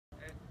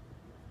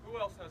Who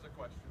else has a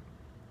question?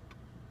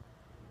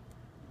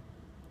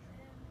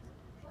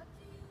 What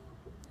do you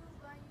do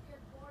when you get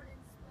bored in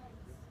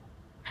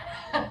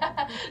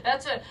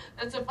space?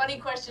 That's a funny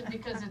question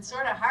because it's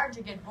sort of hard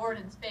to get bored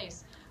in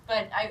space.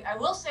 But I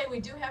will say we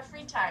do have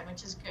free time,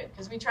 which is good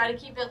because we try to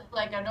keep it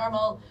like a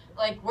normal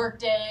work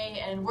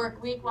day and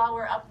work week while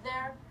we're up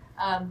there.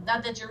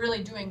 Not that you're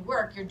really doing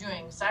work, you're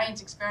doing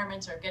science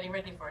experiments or getting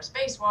ready for a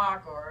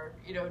spacewalk or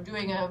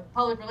doing a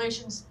public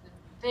relations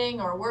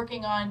thing or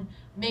working on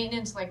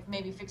maintenance, like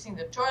maybe fixing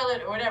the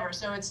toilet or whatever.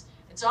 So it's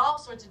all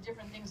sorts of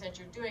different things that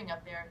you're doing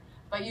up there.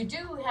 But you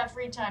do have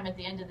free time at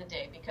the end of the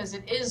day because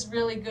it is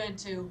really good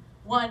to,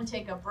 one,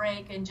 take a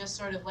break and just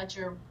sort of let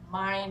your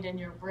mind and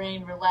your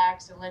brain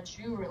relax and let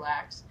you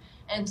relax.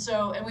 And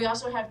we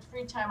also have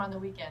free time on the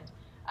weekend.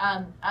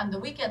 On the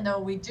weekend, though,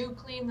 we do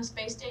clean the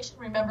space station.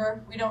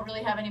 Remember, we don't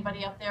really have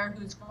anybody up there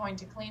who's going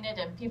to clean it,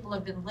 and people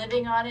have been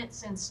living on it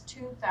since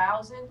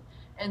 2000.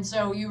 And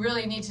so you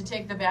really need to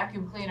take the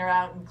vacuum cleaner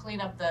out and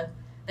clean up the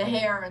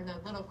hair and the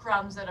little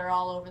crumbs that are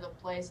all over the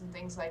place and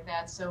things like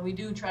that. So we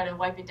do try to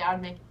wipe it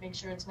down, make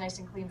sure it's nice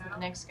and clean for the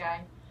next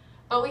guy.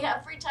 But we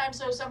have free time,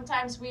 so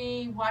sometimes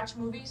we watch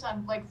movies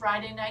on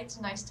Friday nights,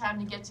 a nice time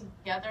to get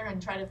together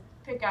and try to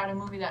pick out a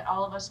movie that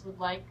all of us would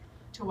like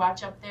to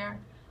watch up there.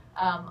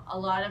 A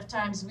lot of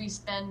times we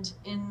spend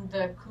in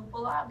the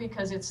cupola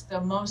because it's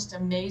the most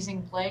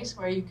amazing place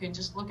where you can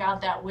just look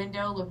out that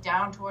window, look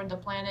down toward the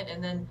planet,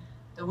 and then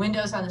the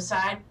windows on the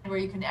side where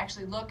you can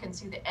actually look and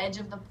see the edge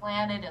of the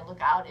planet and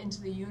look out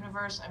into the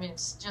universe. I mean,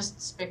 it's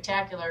just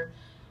spectacular.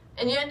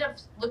 And you end up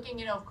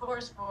looking, of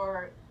course,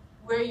 for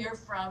where you're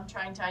from,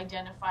 trying to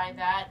identify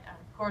that.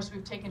 Of course,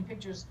 we've taken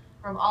pictures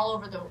from all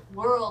over the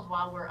world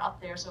while we're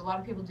up there. So a lot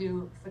of people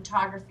do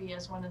photography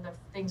as one of the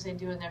things they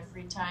do in their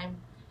free time.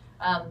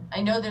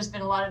 I know there's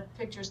been a lot of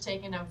pictures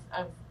taken of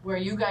where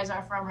you guys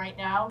are from right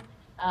now.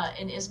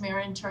 In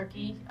Izmir in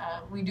Turkey.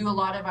 We do a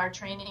lot of our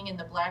training in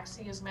the Black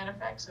Sea, as a matter of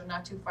fact, so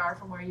not too far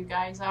from where you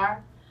guys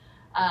are.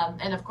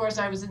 And of course,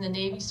 I was in the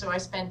Navy, so I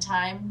spent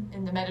time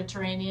in the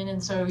Mediterranean,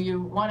 and so you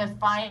want to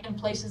find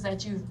places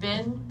that you've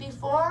been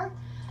before.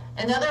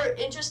 Another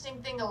interesting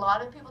thing a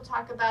lot of people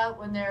talk about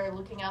when they're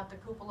looking out the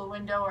cupola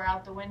window or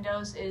out the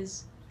windows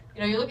is,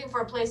 you're looking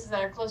for places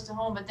that are close to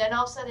home, but then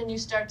all of a sudden you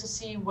start to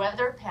see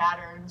weather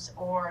patterns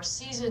or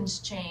seasons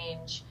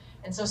change.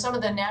 And so some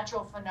of the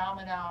natural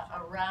phenomena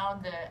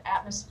around the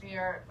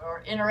atmosphere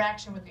or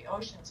interaction with the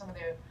ocean, some of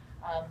the,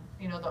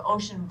 the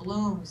ocean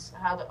blooms,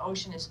 how the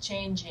ocean is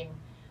changing,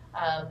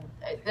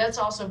 that's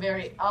also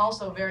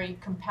very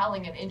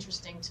compelling and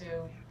interesting to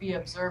be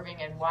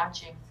observing and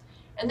watching.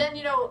 And then,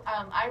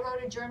 I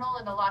wrote a journal,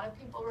 and a lot of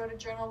people wrote a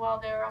journal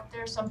while they were up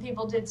there. Some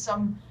people did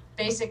some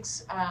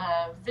basics,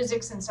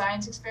 physics and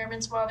science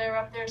experiments while they were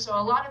up there. So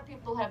a lot of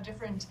people have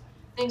different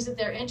things that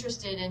they're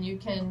interested in. You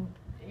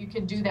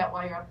can do that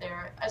while you're up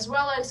there, as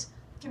well as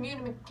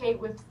communicate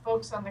with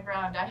folks on the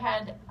ground. I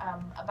had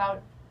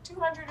about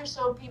 200 or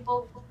so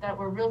people that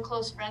were real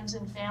close friends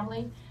and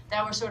family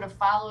that were sort of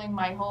following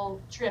my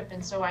whole trip,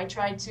 and so I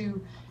tried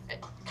to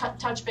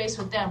touch base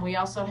with them. We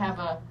also have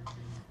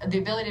the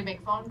ability to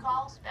make phone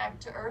calls back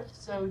to Earth,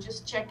 so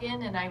just check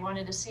in, and I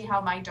wanted to see how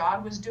my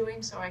dog was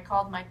doing, so I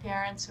called my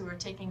parents who were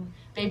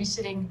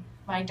babysitting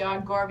my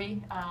dog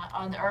Gorby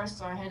on the Earth,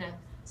 so I had to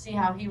see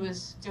how he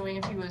was doing,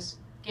 if he was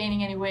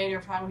gaining any weight, or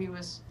how he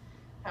was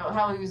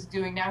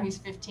doing. Now he's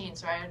 15,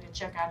 so I had to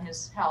check on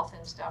his health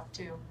and stuff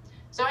too.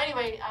 So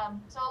anyway,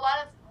 so a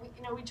lot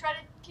of, we try to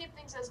keep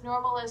things as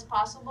normal as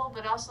possible,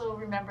 but also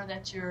remember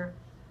that you're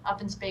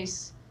up in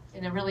space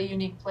in a really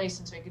unique place,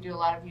 and so you can do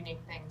a lot of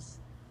unique things.